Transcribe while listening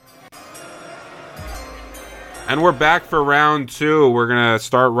And we're back for round 2. We're going to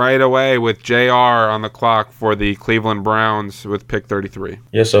start right away with JR on the clock for the Cleveland Browns with pick 33.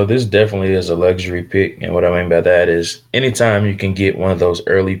 Yeah, so this definitely is a luxury pick. And what I mean by that is anytime you can get one of those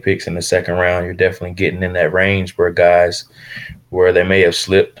early picks in the second round, you're definitely getting in that range where guys where they may have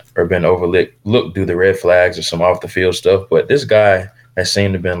slipped or been overlooked due to red flags or some off-the-field stuff. But this guy has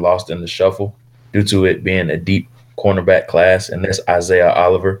seemed to have been lost in the shuffle due to it being a deep cornerback class, and that's Isaiah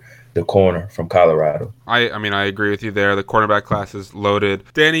Oliver, the corner from Colorado. I mean, I agree with you there. The quarterback class is loaded.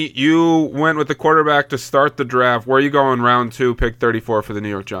 Danny, you went with the quarterback to start the draft. Where are you going round 2, pick 34 for the New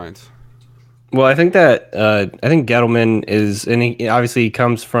York Giants? Well, I think Gettleman is, and he obviously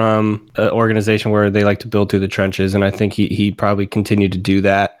comes from an organization where they like to build through the trenches, and I think he probably continued to do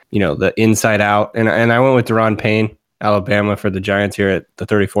that, the inside out. And I went with Deron Payne, Alabama, for the Giants here at the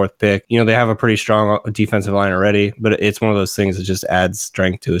 34th pick. They have a pretty strong defensive line already, but it's one of those things that just adds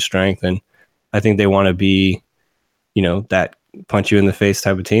strength to a strength. And I think they want to be, that punch you in the face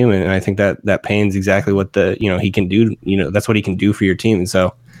type of team. And I think that Payne's exactly what he can do. That's what he can do for your team. And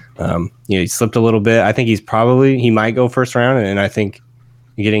so, he slipped a little bit. I think he might go first round. And I think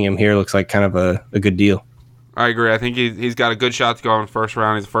getting him here looks like kind of a good deal. I agree. I think he's got a good shot to go in first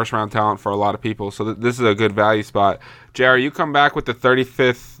round. He's a first-round talent for a lot of people, so this is a good value spot. JR, you come back with the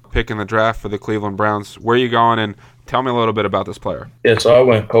 35th pick in the draft for the Cleveland Browns. Where are you going, and tell me a little bit about this player. Yeah, so I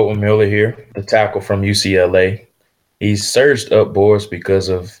went Colton Miller here, the tackle from UCLA. He's surged up boards because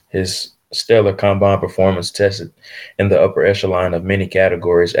of his stellar combine performance tested in the upper echelon of many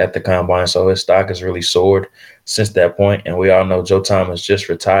categories at the combine, so his stock has really soared since that point, and we all know Joe Thomas just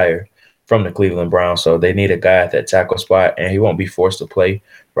retired from the Cleveland Browns, so they need a guy at that tackle spot, and he won't be forced to play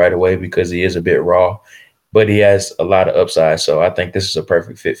right away because he is a bit raw, but he has a lot of upside, so I think this is a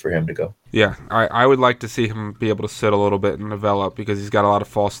perfect fit for him to go. Yeah, I would like to see him be able to sit a little bit and develop because he's got a lot of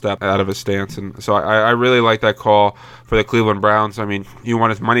false step out of his stance, and so I really like that call for the Cleveland Browns. I mean, you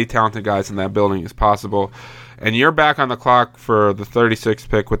want as many talented guys in that building as possible, and you're back on the clock for the 36th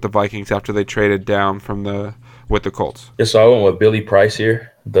pick with the Vikings after they traded down with the Colts. Yeah, so I went with Billy Price here,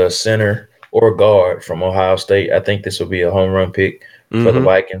 the center or guard from Ohio State. I think this will be a home run pick for the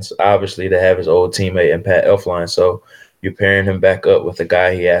Vikings. Obviously, they have his old teammate and Pat Elflein, so you're pairing him back up with a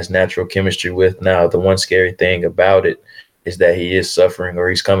guy he has natural chemistry with. Now, the one scary thing about it is that he is suffering, or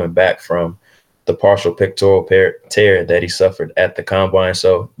he's coming back from the partial pectoral tear that he suffered at the combine.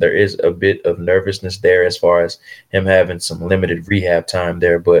 So there is a bit of nervousness there as far as him having some limited rehab time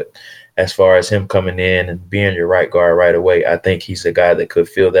there. But as far as him coming in and being your right guard right away, I think he's a guy that could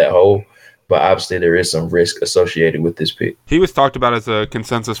fill that hole. But obviously there is some risk associated with this pick. He was talked about as a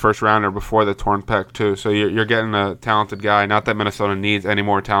consensus first rounder before the torn pec too. So you're getting a talented guy. Not that Minnesota needs any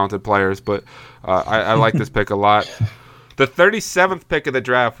more talented players, but I like this pick a lot. The 37th pick of the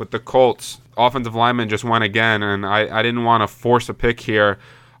draft with the Colts, offensive lineman just went again, and I didn't want to force a pick here.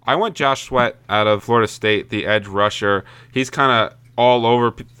 I went Josh Sweat out of Florida State, the edge rusher. He's kind of all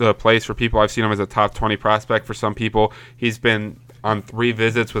over the place for people. I've seen him as a top 20 prospect for some people. He's been on 3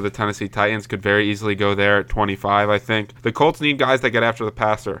 visits with the Tennessee Titans, could very easily go there at 25, I think. The Colts need guys that get after the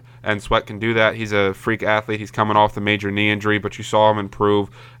passer, and Sweat can do that. He's a freak athlete. He's coming off the major knee injury, but you saw him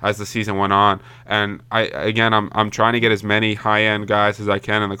improve as the season went on. And I'm trying to get as many high-end guys as I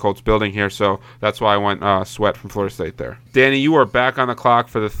can in the Colts building here, so that's why I went Sweat from Florida State there. Danny, you are back on the clock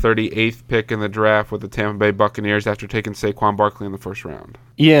for the 38th pick in the draft with the Tampa Bay Buccaneers after taking Saquon Barkley in the first round.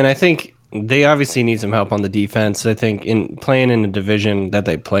 Yeah, and I think they obviously need some help on the defense. I think in playing in the division that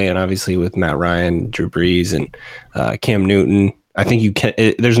they play in, obviously with Matt Ryan, Drew Brees, and Cam Newton, I think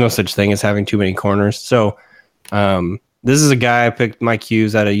there's no such thing as having too many corners. So this is a guy I picked, Mike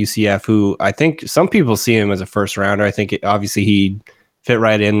Hughes out of UCF, who I think some people see him as a first rounder. I think obviously he fit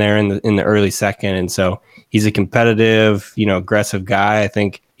right in there in the early second, and so he's a competitive, aggressive guy. I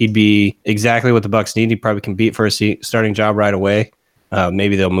think he'd be exactly what the Bucs need. He probably can beat for a starting job right away.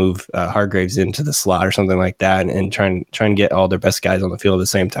 Maybe they'll move Hargraves into the slot or something like that, and try and get all their best guys on the field at the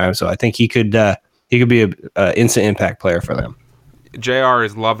same time. So I think he could be a instant impact player for them. JR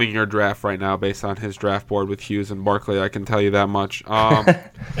is loving your draft right now based on his draft board with Hughes and Barkley. I can tell you that much.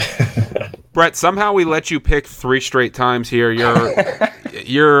 Brett, somehow we let you pick 3 straight times here.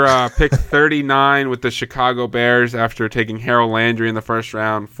 You're pick 39 with the Chicago Bears after taking Harold Landry in the first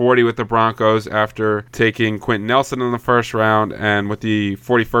round, 40 with the Broncos after taking Quentin Nelson in the first round, and with the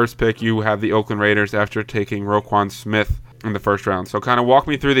 41st pick, you have the Oakland Raiders after taking Roquan Smith in the first round. So kind of walk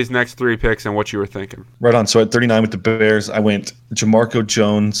me through these next 3 picks and what you were thinking. Right on. So at 39 with the Bears, I went Jamarco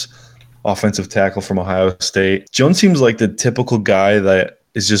Jones, offensive tackle from Ohio State. Jones seems like the typical guy that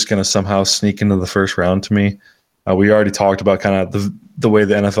is just going to somehow sneak into the first round to me. We already talked about kind of the way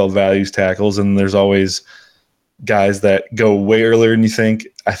the NFL values tackles, and there's always guys that go way earlier than you think.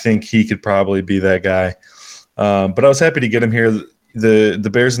 I think he could probably be that guy. But I was happy to get him here. The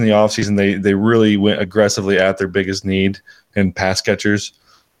Bears in the offseason, they really went aggressively at their biggest need in pass catchers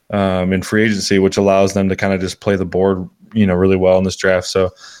in free agency, which allows them to kind of just play the board, really well in this draft.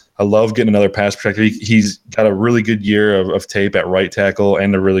 So I love getting another pass protector. He's got a really good year of tape at right tackle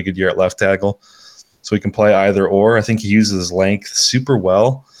and a really good year at left tackle. So he can play either or. I think he uses his length super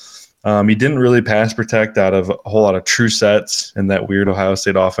well. He didn't really pass protect out of a whole lot of true sets in that weird Ohio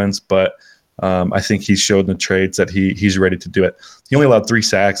State offense, but I think he showed in the trades that he's ready to do it. He only allowed 3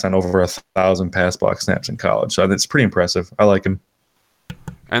 sacks on over 1,000 pass block snaps in college, so it's pretty impressive. I like him.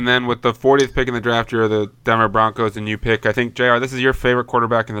 And then with the 40th pick in the draft, you're the Denver Broncos, and you pick, I think, JR, this is your favorite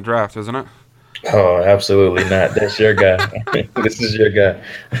quarterback in the draft, isn't it? Oh, absolutely not. That's your guy. This is your guy.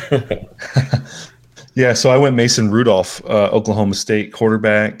 Yeah, so I went Mason Rudolph, Oklahoma State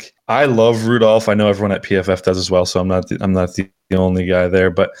quarterback. I love Rudolph. I know everyone at PFF does as well, so I'm not the only guy there.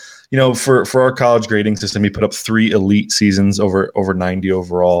 But for our college grading system, he put up 3 elite seasons over 90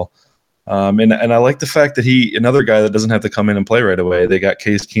 overall. And I like the fact that another guy that doesn't have to come in and play right away. They got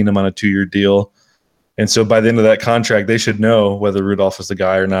Case Keenum on a 2-year deal, and so by the end of that contract, they should know whether Rudolph is the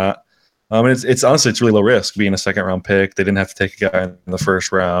guy or not. And it's honestly it's really low risk being a 2nd-round pick. They didn't have to take a guy in the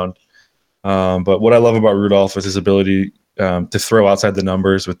 1st round. But what I love about Rudolph is his ability to throw outside the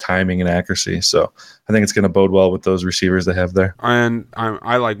numbers with timing and accuracy. So I think it's going to bode well with those receivers they have there. And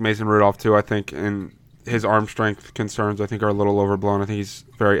I like Mason Rudolph too. I think in his arm strength concerns, I think, are a little overblown. I think he's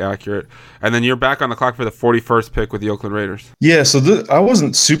very accurate. And then you're back on the clock for the 41st pick with the Oakland Raiders. Yeah, so I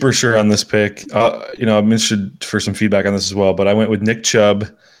wasn't super sure on this pick. I'm interested for some feedback on this as well. But I went with Nick Chubb,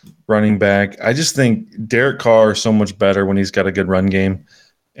 running back. I just think Derek Carr is so much better when he's got a good run game.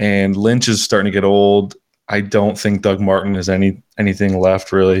 And Lynch is starting to get old. I don't think Doug Martin has anything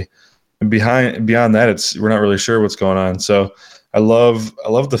left really. And beyond that, we're not really sure what's going on. So I love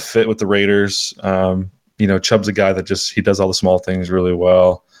the fit with the Raiders. Chubb's a guy that he does all the small things really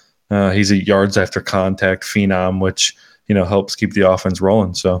well. He's a yards after contact phenom, which helps keep the offense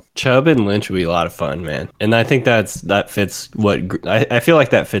rolling. So Chubb and Lynch would be a lot of fun, man. And I think that fits I feel like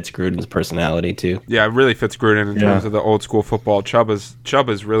that fits Gruden's personality too. Yeah, it really fits Gruden in terms of the old school football. Chubb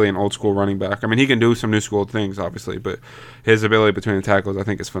is really an old school running back. I mean, he can do some new school things, obviously, but his ability between the tackles, I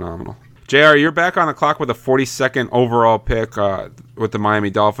think, is phenomenal. JR, you're back on the clock with a 42nd overall pick with the Miami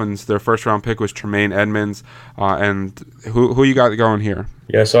Dolphins. Their 1st-round pick was Tremaine Edmonds. And who you got going here?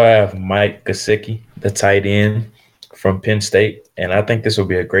 Yeah, so I have Mike Gesicki, the tight end from Penn State, and I think this will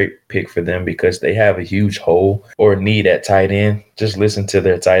be a great pick for them because they have a huge hole or need at tight end. Just listen to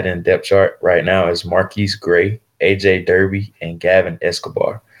their tight end depth chart right now is Marquise Gray, AJ Derby, and Gavin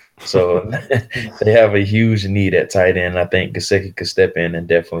Escobar. So they have a huge need at tight end. I think Gesicki could step in and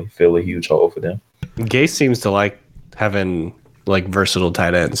definitely fill a huge hole for them. Gase seems to like having versatile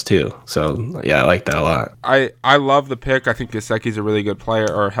tight ends too. So yeah, I like that a lot. I love the pick. I think Gesicki's a really good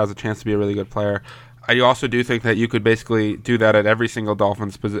player, or has a chance to be a really good player. I also do think that you could basically do that at every single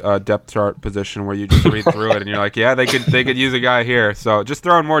Dolphins depth chart position where you just read through it and you're like, yeah, they could use a guy here. So just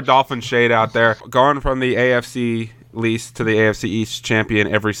throwing more Dolphin shade out there. Going from the AFC least to the AFC East champion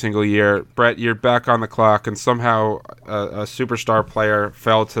every single year. Brett, you're back on the clock, and somehow a superstar player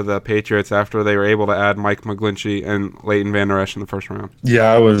fell to the Patriots after they were able to add Mike McGlinchey and Leighton Van Der Esch in the 1st round.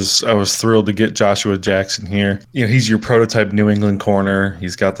 Yeah, I was thrilled to get Joshua Jackson here. He's your prototype New England corner.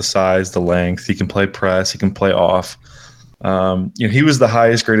 He's got the size, the length. He can play press. He can play off. He was the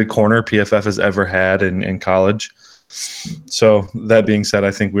highest graded corner PFF has ever had in college. So that being said,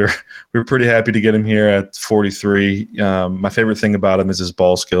 I think we're pretty happy to get him here at 43. My favorite thing about him is his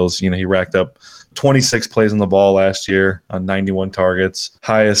ball skills. He racked up 26 plays on the ball last year on 91 targets.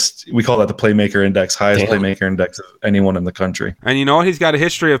 Highest, we call that the playmaker index, highest playmaker index of anyone in the country. And you know what? He's got a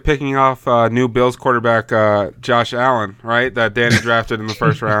history of picking off new Bills quarterback Josh Allen, right? That Danny drafted in the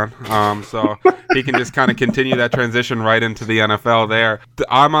 1st round. So he can just kind of continue that transition right into the NFL there.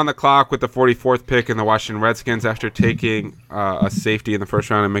 I'm on the clock with the 44th pick in the Washington Redskins after taking a safety in the 1st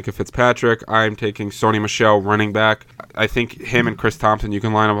round and Minka Fitzpatrick. I'm taking Sony Michel, running back. I think him and Chris Thompson, you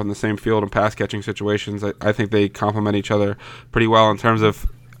can line up on the same field in pass catching situations. I think they complement each other pretty well in terms of,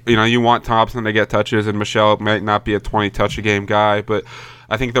 you want Thompson to get touches, and Michel might not be a 20-touch-a-game guy, but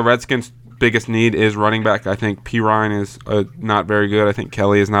I think the Redskins' biggest need is running back. I think P. Ryan is not very good. I think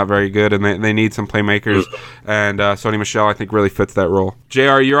Kelly is not very good, and they need some playmakers, and Sony Michel, I think, really fits that role.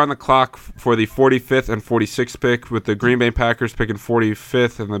 JR, you're on the clock for the 45th and 46th pick with the Green Bay Packers picking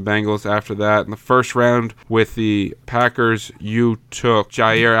 45th and the Bengals after that. In the 1st round with the Packers, you took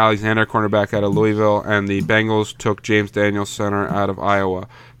Jair Alexander, cornerback out of Louisville, and the Bengals took James Daniels, center out of Iowa.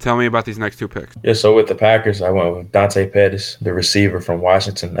 Tell me about these next two picks. Yeah, so with the Packers, I went with Dante Pettis, the receiver from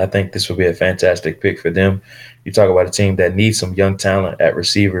Washington. I think this would be a fantastic pick for them. You talk about a team that needs some young talent at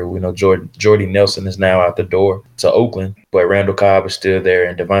receiver. We know Jordy Nelson is now out the door to Oakland, but Randall Cobb is still there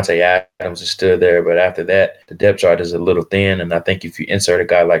and Devontae Adams is still there. But after that, the depth chart is a little thin. And I think if you insert a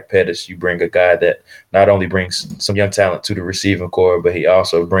guy like Pettis, you bring a guy that not only brings some young talent to the receiving core, but he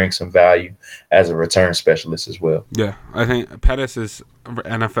also brings some value as a return specialist as well. Yeah, I think Pettis is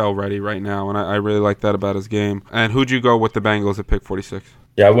NFL ready right now, and I really like that about his game. And who'd you go with the Bengals at pick 46?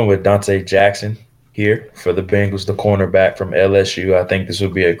 Yeah, I went with Dante Jackson here for the Bengals, the cornerback from LSU. I think this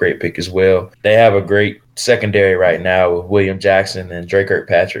would be a great pick as well. They have a great secondary right now with William Jackson and Drake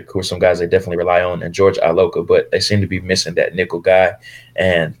Kirkpatrick, who are some guys they definitely rely on, and George Iloka, but they seem to be missing that nickel guy.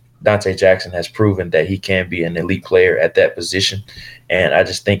 And Dante Jackson has proven that he can be an elite player at that position. And I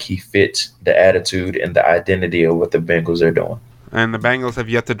just think he fits the attitude and the identity of what the Bengals are doing. And the Bengals have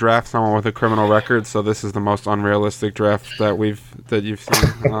yet to draft someone with a criminal record, so this is the most unrealistic draft that you've seen.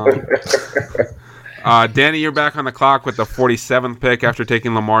 Danny, you're back on the clock with the 47th pick after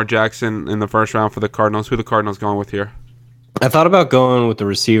taking Lamar Jackson in the first round for the Cardinals. Who are the Cardinals going with here? I thought about going with the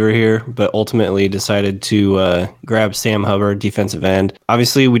receiver here, but ultimately decided to grab Sam Hubbard, defensive end.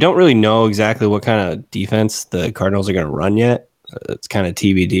 Obviously, we don't really know exactly what kind of defense the Cardinals are going to run yet. It's kind of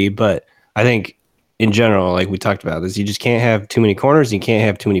TBD, but I think in general, like we talked about this, you just can't have too many corners. You can't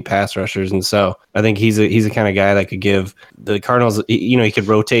have too many pass rushers. And so I think he's a kind of guy that could give the Cardinals, he could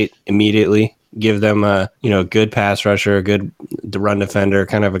rotate immediately, give them a good pass rusher, a good run defender,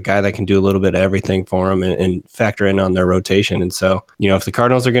 kind of a guy that can do a little bit of everything for them and factor in on their rotation. And so, if the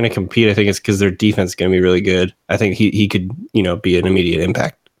Cardinals are going to compete, I think it's because their defense is going to be really good. I think he could, be an immediate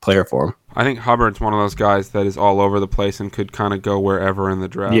impact player for him. I think Hubbard's one of those guys that is all over the place and could kind of go wherever in the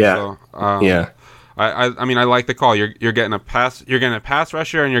draft. Yeah. So, I mean, I like the call. You're getting a pass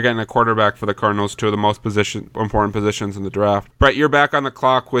rusher and you're getting a quarterback for the Cardinals, two of the most important positions in the draft. Brett, you're back on the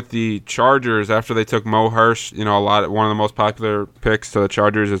clock with the Chargers after they took Mo Hurst. One of the most popular picks to the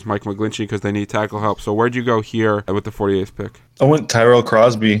Chargers is Mike McGlinchey because they need tackle help. So where'd you go here with the 48th pick? I went Tyrell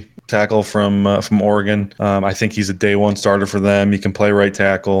Crosby, tackle from Oregon. I think he's a day one starter for them. He can play right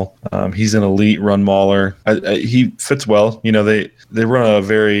tackle. He's an elite run mauler. He fits well. They run a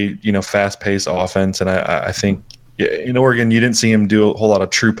very fast paced offense, and I think in Oregon you didn't see him do a whole lot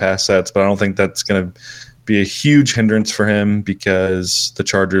of true pass sets, but I don't think that's going to be a huge hindrance for him because the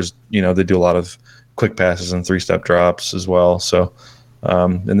Chargers they do a lot of quick passes and 3-step drops as well. So.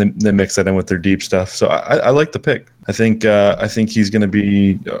 And then they mix that in with their deep stuff. So I like the pick. I think he's going to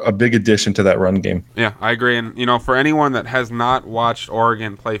be a big addition to that run game. Yeah, I agree. And, for anyone that has not watched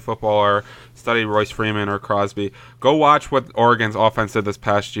Oregon play football or studied Royce Freeman or Crosby, go watch what Oregon's offense did this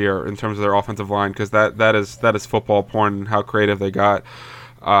past year in terms of their offensive line because that is football porn and how creative they got.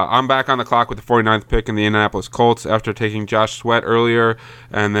 I'm back on the clock with the 49th pick in the Indianapolis Colts after taking Josh Sweat earlier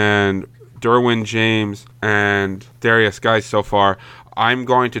and then Derwin James and Darius Guice so far. I'm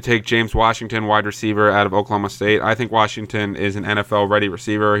going to take James Washington, wide receiver out of Oklahoma State. I think Washington is an NFL-ready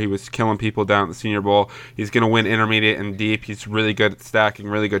receiver. He was killing people down at the Senior Bowl. He's going to win intermediate and deep. He's really good at stacking,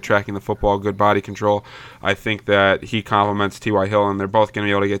 really good tracking the football, good body control. I think that he complements T.Y. Hill, and they're both going to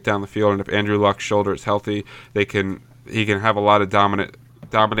be able to get down the field. And if Andrew Luck's shoulder is healthy, he can have a lot of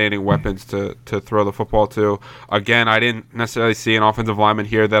dominating weapons to throw the football to. Again, I didn't necessarily see an offensive lineman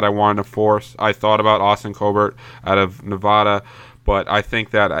here that I wanted to force. I thought about Austin Colbert out of Nevada. But I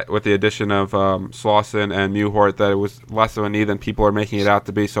think that with the addition of Slauson and Muhort, that it was less of a need than people are making it out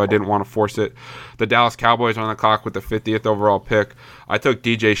to be, so I didn't want to force it. The Dallas Cowboys are on the clock with the 50th overall pick. I took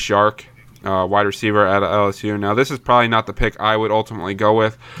DJ Shark, wide receiver at LSU. Now, this is probably not the pick I would ultimately go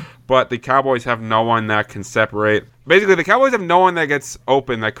with, but the Cowboys have no one that can separate. Basically, the Cowboys have no one that gets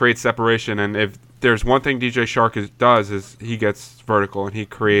open, that creates separation, and if there's one thing DJ Shark does is he gets vertical and he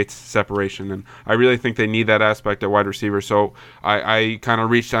creates separation, and I really think they need that aspect at wide receiver, so I kind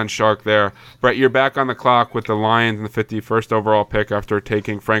of reached on Shark there. Brett, you're back on the clock with the Lions in the 51st overall pick after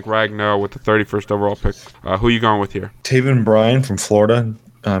taking Frank Ragnow with the 31st overall pick. Who are you going with here? Taven Bryan from Florida.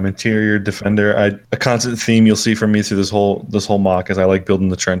 Interior defender. A constant theme you'll see from me through this whole mock is I like building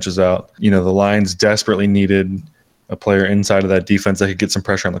the trenches out. The Lions desperately needed a player inside of that defense that could get some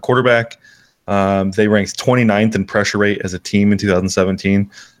pressure on the quarterback. They ranked 29th in pressure rate as a team in 2017.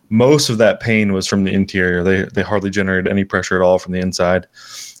 Most of that pain was from the interior. They hardly generated any pressure at all from the inside.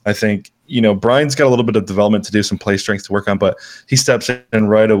 I think, Brian's got a little bit of development to do, some play strength to work on, but he steps in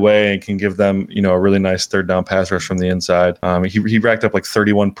right away and can give them, a really nice third down pass rush from the inside. He racked up like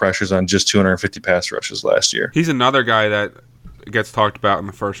 31 pressures on just 250 pass rushes last year. He's another guy that gets talked about in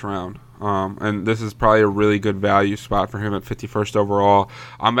the first round. and this is probably a really good value spot for him at 51st overall.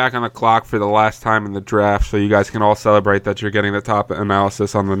 I'm back on the clock for the last time in the draft, so you guys can all celebrate that you're getting the top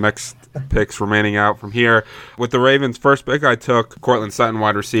analysis on the next picks remaining out from here. With the Ravens' first pick, I took Cortland Sutton,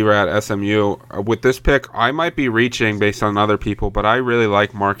 wide receiver at SMU. With this pick, I might be reaching based on other people, but I really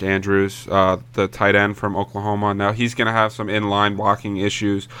like Mark Andrews, the tight end from Oklahoma. Now, he's going to have some in-line blocking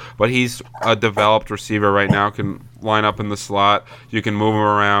issues, but he's a developed receiver right now, can line up in the slot. You can move him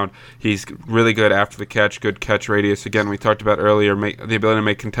around. He's really good after the catch, good catch radius. Again, we talked about earlier, the ability to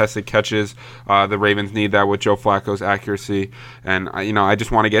make contested catches. The Ravens need that with Joe Flacco's accuracy. And, I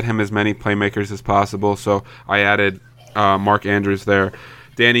just want to get him as many playmakers as possible. So I added Mark Andrews there.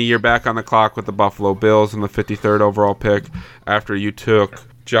 Danny, you're back on the clock with the Buffalo Bills in the 53rd overall pick after you took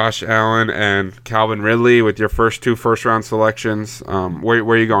Josh Allen and Calvin Ridley with your first two first-round selections. Where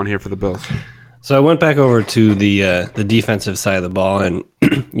are you going here for the Bills? So I went back over to the defensive side of the ball, and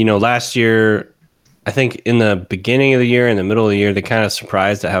last year, I think in the beginning of the year, in the middle of the year, they kind of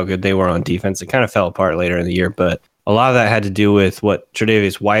surprised at how good they were on defense. It kind of fell apart later in the year, but a lot of that had to do with what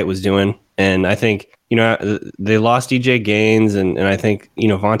Tre'Davious White was doing, and I think they lost DJ Gaines, and I think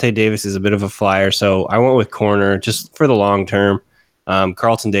Vontae Davis is a bit of a flyer, so I went with corner just for the long term.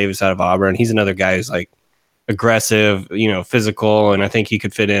 Carlton Davis out of Auburn, he's another guy who's like aggressive, physical, and I think he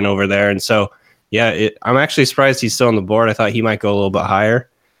could fit in over there, and so. Yeah, I'm actually surprised he's still on the board. I thought he might go a little bit higher,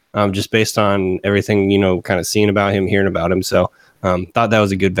 just based on everything, kind of seeing about him, hearing about him. So thought that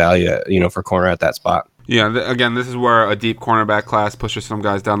was a good value, for corner at that spot. Yeah, again, this is where a deep cornerback class pushes some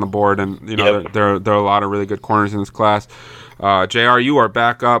guys down the board, and there are a lot of really good corners in this class. JR, you are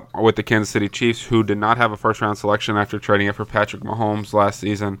back up with the Kansas City Chiefs, who did not have a first-round selection after trading it for Patrick Mahomes last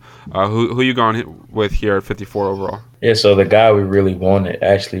season. Who are you going with here at 54 overall? Yeah, so the guy we really wanted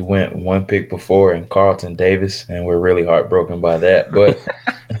actually went one pick before in Carlton Davis, and we're really heartbroken by that.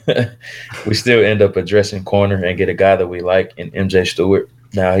 But we still end up addressing corner and get a guy that we like in MJ Stewart.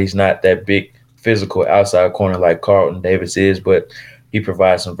 Now, he's not that big physical outside corner like Carlton Davis is, but he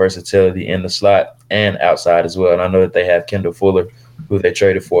provides some versatility in the slot and outside as well. And I know that they have Kendall Fuller, who they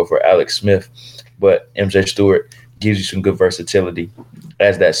traded for Alex Smith. But MJ Stewart gives you some good versatility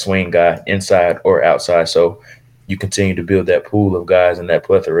as that swing guy inside or outside. So you continue to build that pool of guys and that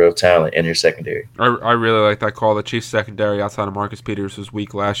plethora of talent in your secondary. I really like that call. The Chiefs secondary outside of Marcus Peters was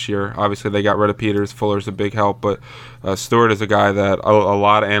weak last year. Obviously, they got rid of Peters. Fuller's a big help, but Stewart is a guy that a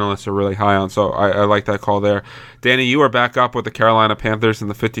lot of analysts are really high on, so I like that call there. Danny, you are back up with the Carolina Panthers in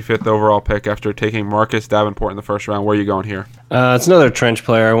the 55th overall pick after taking Marcus Davenport in the first round. Where are you going here? It's another trench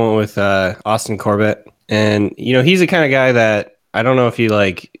player. I went with Austin Corbett, and he's the kind of guy that I don't know if he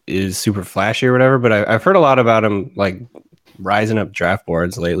is super flashy or whatever, but I've heard a lot about him rising up draft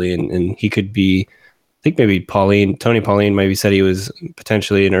boards lately, and he could be. I think maybe Tony Pauline maybe said he was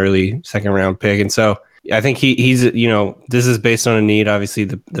potentially an early second round pick, and so I think he's this is based on a need. Obviously,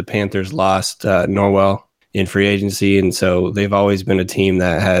 the Panthers lost Norwell in free agency, and so they've always been a team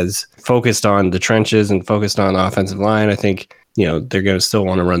that has focused on the trenches and focused on the offensive line. I think they're going to still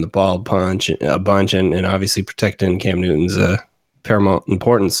want to run the ball a bunch, and obviously protecting Cam Newton's paramount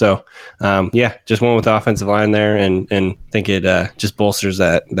importance. So, just went with the offensive line there, and think it just bolsters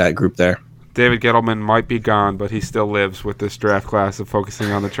that group there. David Gettleman might be gone, but he still lives with this draft class of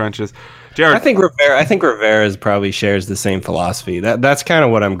focusing on the trenches. Jared, I think Rivera probably shares the same philosophy. That's kind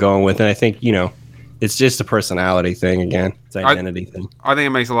of what I'm going with, and I think it's just a personality thing again. It's an identity thing. I think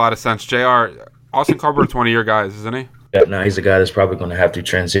it makes a lot of sense. JR, Austin Corbett's one of your guys, isn't he? Yeah, now he's a guy that's probably going to have to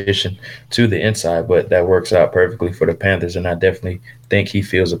transition to the inside, but that works out perfectly for the Panthers, and I definitely think he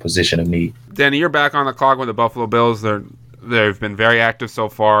feels a position of need. Danny, you're back on the clock with the Buffalo Bills. They've been very active so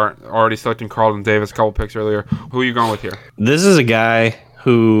far, already selecting Carlton Davis a couple picks earlier. Who are you going with here? This is a guy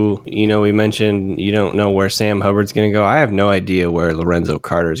who, we mentioned you don't know where Sam Hubbard's going to go. I have no idea where Lorenzo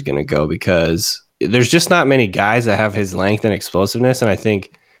Carter is going to go because there's just not many guys that have his length and explosiveness, and I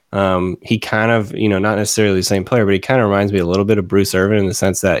think he kind of, not necessarily the same player, but he kind of reminds me a little bit of Bruce Irvin in the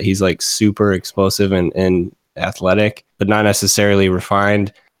sense that he's super explosive and athletic, but not necessarily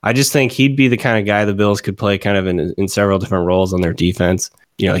refined. I just think he'd be the kind of guy the Bills could play kind of in several different roles on their defense.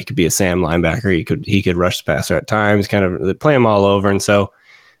 He could be a Sam linebacker. He could rush the passer at times, kind of play him all over. And so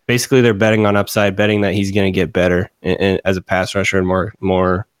basically they're betting on upside, betting that he's going to get better as a pass rusher and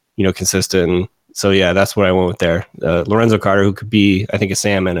more consistent. So, yeah, that's what I went with there. Lorenzo Carter, who could be, I think, a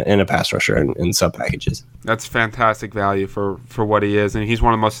Sam and a pass rusher in sub packages. That's fantastic value for what he is. And he's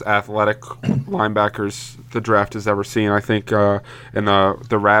one of the most athletic linebackers the draft has ever seen. I think in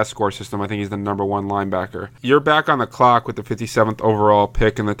the RAS score system, I think he's the number 1 linebacker. You're back on the clock with the 57th overall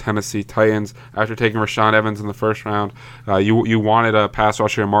pick in the Tennessee Titans after taking Rashaan Evans in the first round. You wanted a pass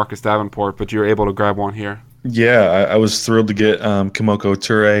rusher in Marcus Davenport, but you were able to grab one here. Yeah, I was thrilled to get Kimoko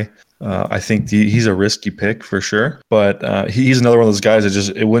Toure. I think he's a risky pick for sure, but he's another one of those guys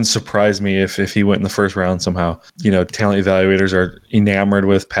that it wouldn't surprise me if he went in the first round somehow. Talent evaluators are enamored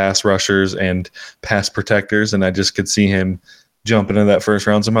with pass rushers and pass protectors, and I just could see him jumping into that first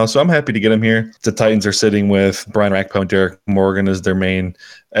round somehow. So I'm happy to get him here. The Titans are sitting with Brian Rakpo and Derek Morgan as their main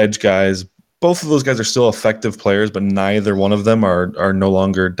edge guys. Both of those guys are still effective players, but neither one of them are no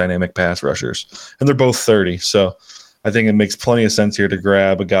longer dynamic pass rushers, and they're both 30. So I think it makes plenty of sense here to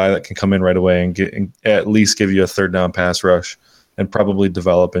grab a guy that can come in right away and at least give you a third down pass rush and probably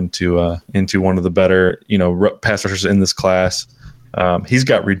develop into one of the better pass rushers in this class. He's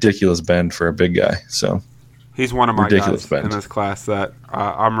got ridiculous bend for a big guy, so he's one of my ridiculous guys in this class that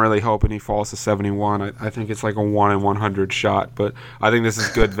I'm really hoping he falls to 71. I think it's like a 1 in 100 shot, but I think this is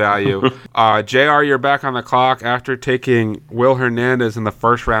good value. JR, you're back on the clock after taking Will Hernandez in the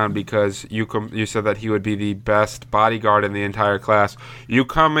first round because you said that he would be the best bodyguard in the entire class. You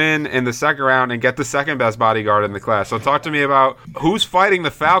come in the second round and get the second best bodyguard in the class. So talk to me about who's fighting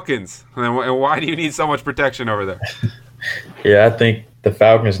the Falcons and why do you need so much protection over there? Yeah, I think the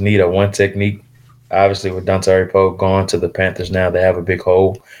Falcons need a one technique. Obviously, with Dontari Poe going to the Panthers now, they have a big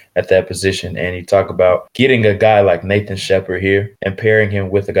hole at that position. And you talk about getting a guy like Nathan Shepard here and pairing him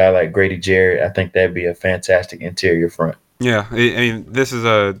with a guy like Grady Jarrett. I think that'd be a fantastic interior front. Yeah, I mean, this is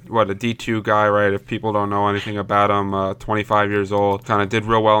a D2 guy, right? If people don't know anything about him, 25 years old, kind of did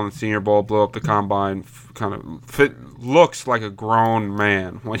real well in the Senior Bowl, blew up the combine, looks like a grown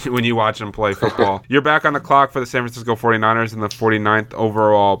man when you watch him play football. You're back on the clock for the San Francisco 49ers in the 49th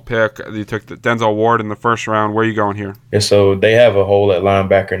overall pick. You took Denzel Ward in the first round. Where are you going here? Yeah, so they have a hole at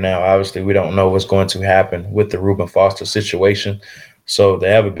linebacker now. Obviously, we don't know what's going to happen with the Reuben Foster situation. So they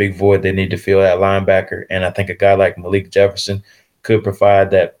have a big void they need to fill at linebacker, and I think a guy like Malik Jefferson could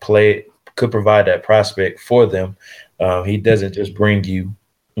provide that prospect for them. He doesn't just bring you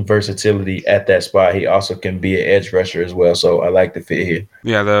versatility at that spot. He also can be an edge rusher as well, so I like the fit here.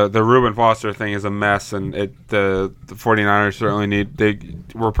 Yeah, the Reuben Foster thing is a mess, and the 49ers certainly they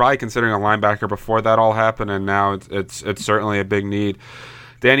were probably considering a linebacker before that all happened, and now it's certainly a big need.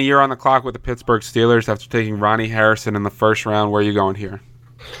 Danny, you're on the clock with the Pittsburgh Steelers after taking Ronnie Harrison in the first round. Where are you going here?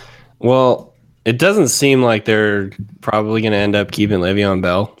 Well, it doesn't seem like they're probably going to end up keeping Le'Veon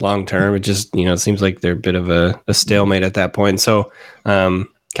Bell long term. It just, it seems like they're a bit of a stalemate at that point. So, kind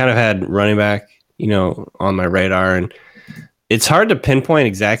of had running back, on my radar, and it's hard to pinpoint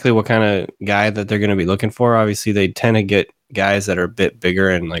exactly what kind of guy that they're going to be looking for. Obviously, they tend to get guys that are a bit bigger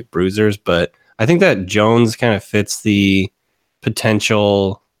and like bruisers, but I think that Jones kind of fits the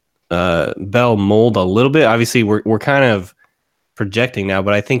potential Bell mold a little bit. Obviously, we're kind of projecting now,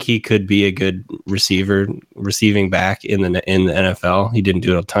 but I think he could be a good receiving back in the NFL. He didn't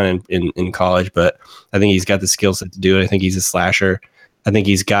do it a ton in college, but I think he's got the skill set to do it. I think he's a slasher. I think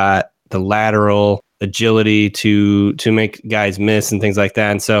he's got the lateral agility to make guys miss and things like that.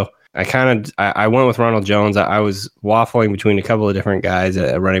 And so I went with Ronald Jones. I was waffling between a couple of different guys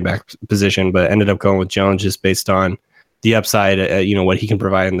at running back position, but ended up going with Jones just based on the upside, what he can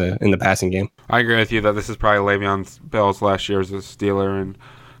provide in the passing game. I agree with you that this is probably Le'Veon Bell's last year as a Steeler, and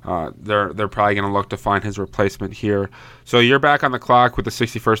they're probably going to look to find his replacement here. So you're back on the clock with the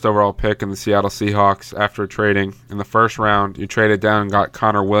 61st overall pick in the Seattle Seahawks after trading in the first round. You traded down and got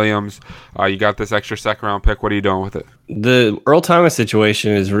Connor Williams. You got this extra second round pick. What are you doing with it? The Earl Thomas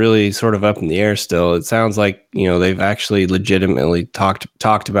situation is really sort of up in the air still. It sounds like, they've actually legitimately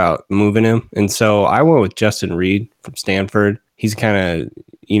talked about moving him. And so I went with Justin Reed from Stanford. He's kind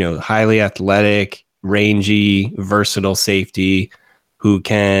of, highly athletic, rangy, versatile safety who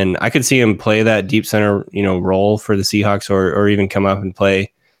I could see him play that deep center, role for the Seahawks or even come up and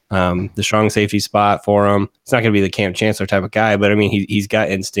play the strong safety spot for him. It's not going to be the Cam Chancellor type of guy, but I mean, he's got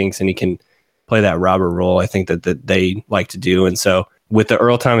instincts and he can play that robber role. I think that they like to do. And so with the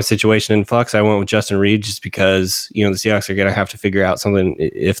Earl Thomas situation in flux, I went with Justin Reed just because, the Seahawks are going to have to figure out something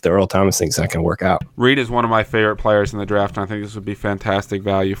if the Earl Thomas thing's not going to work out. Reed is one of my favorite players in the draft, and I think this would be fantastic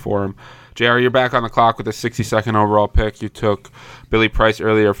value for him. JR, you're back on the clock with the 62nd overall pick. You took Billy Price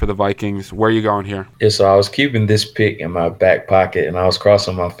earlier for the Vikings. Where are you going here? Yeah, so I was keeping this pick in my back pocket, and I was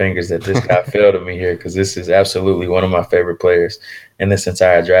crossing my fingers that this guy fell to me here because this is absolutely one of my favorite players in this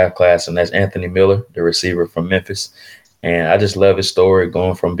entire draft class, and that's Anthony Miller, the receiver from Memphis. And I just love his story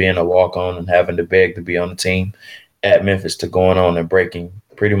going from being a walk-on and having to beg to be on the team at Memphis to going on and breaking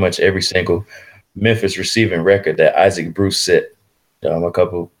pretty much every single Memphis receiving record that Isaac Bruce set a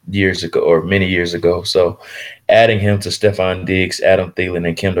couple years ago or many years ago. So adding him to Stephon Diggs, Adam Thielen,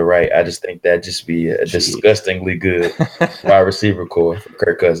 and Kendall Wright, I just think that'd just be a disgustingly good wide receiver core for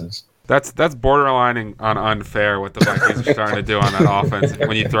Kirk Cousins. That's borderlining on unfair what the Vikings are starting to do on that offense.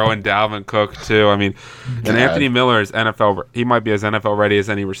 When you throw in Dalvin Cook too, I mean, and Anthony Miller is NFL. He might be as NFL ready as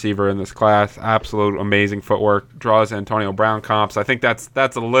any receiver in this class. Absolute amazing footwork. Draws Antonio Brown comps. I think that's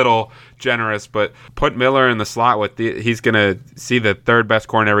a little generous, but put Miller in the slot with he's gonna see the third best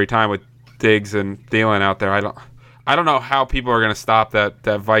corner every time with Diggs and Thielen out there. I don't know how people are going to stop that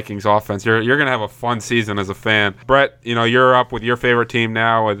Vikings offense. You're going to have a fun season as a fan. Brett, you're up with your favorite team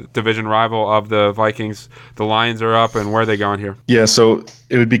now, a division rival of the Vikings. The Lions are up, and where are they going here? Yeah, so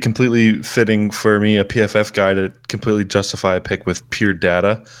it would be completely fitting for me, a PFF guy, to completely justify a pick with pure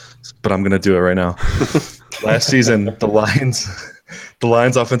data, but I'm going to do it right now. Last season, the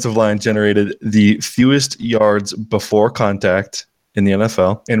Lions offensive line generated the fewest yards before contact in the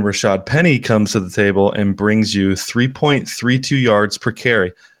NFL, and Rashad Penny comes to the table and brings you 3.32 yards per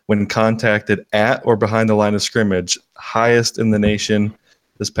carry when contacted at or behind the line of scrimmage, highest in the nation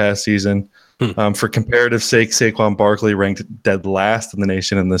this past season. For comparative sake, Saquon Barkley ranked dead last in the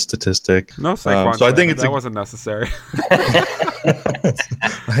nation in this statistic. No Saquon. So I think that wasn't necessary.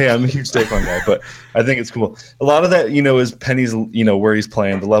 Hey, I'm a huge Saquon guy, but I think it's cool. A lot of that, is Penny's, where he's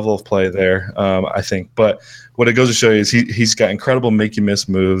playing, the level of play there, I think. But what it goes to show you is he's got incredible make-you-miss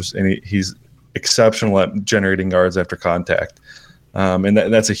moves, and he's exceptional at generating yards after contact. And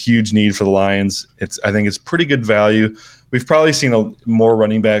that's a huge need for the Lions. I think it's pretty good value. We've probably seen more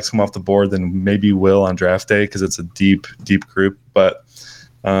running backs come off the board than maybe will on draft day because it's a deep, deep group. But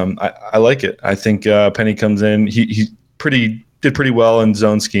I like it. I think Penny comes in. He did pretty well in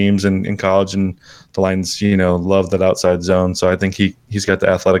zone schemes in college, and the Lions, love that outside zone. So I think he's got the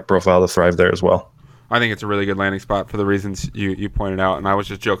athletic profile to thrive there as well. I think it's a really good landing spot for the reasons you pointed out. And I was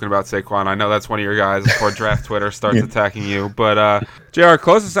just joking about Saquon. I know that's one of your guys before draft Twitter starts attacking you. But, JR,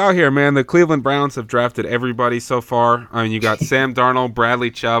 close us out here, man. The Cleveland Browns have drafted everybody so far. I mean, you got Sam Darnold, Bradley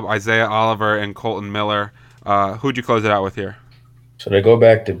Chubb, Isaiah Oliver, and Colton Miller. Who'd you close it out with here? So they go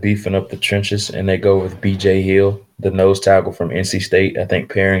back to beefing up the trenches, and they go with B.J. Hill, the nose tackle from NC State. I think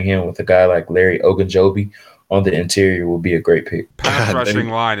pairing him with a guy like Larry Ogunjobi on the interior will be a great pick. Pass rushing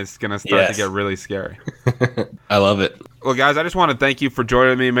line is going to start to get really scary. I love it. Well, guys, I just want to thank you for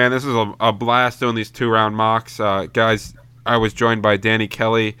joining me, man. This was a blast doing these 2-round mocks. Guys, I was joined by Danny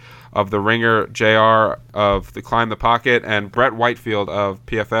Kelly of The Ringer, JR of The Climb the Pocket, and Brett Whitefield of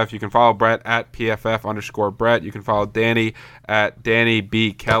PFF. You can follow Brett at PFF_Brett. You can follow Danny at Danny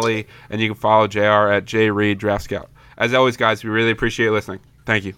B. Kelly, and you can follow JR at J. Reed Draft Scout. As always, guys, we really appreciate listening. Thank you.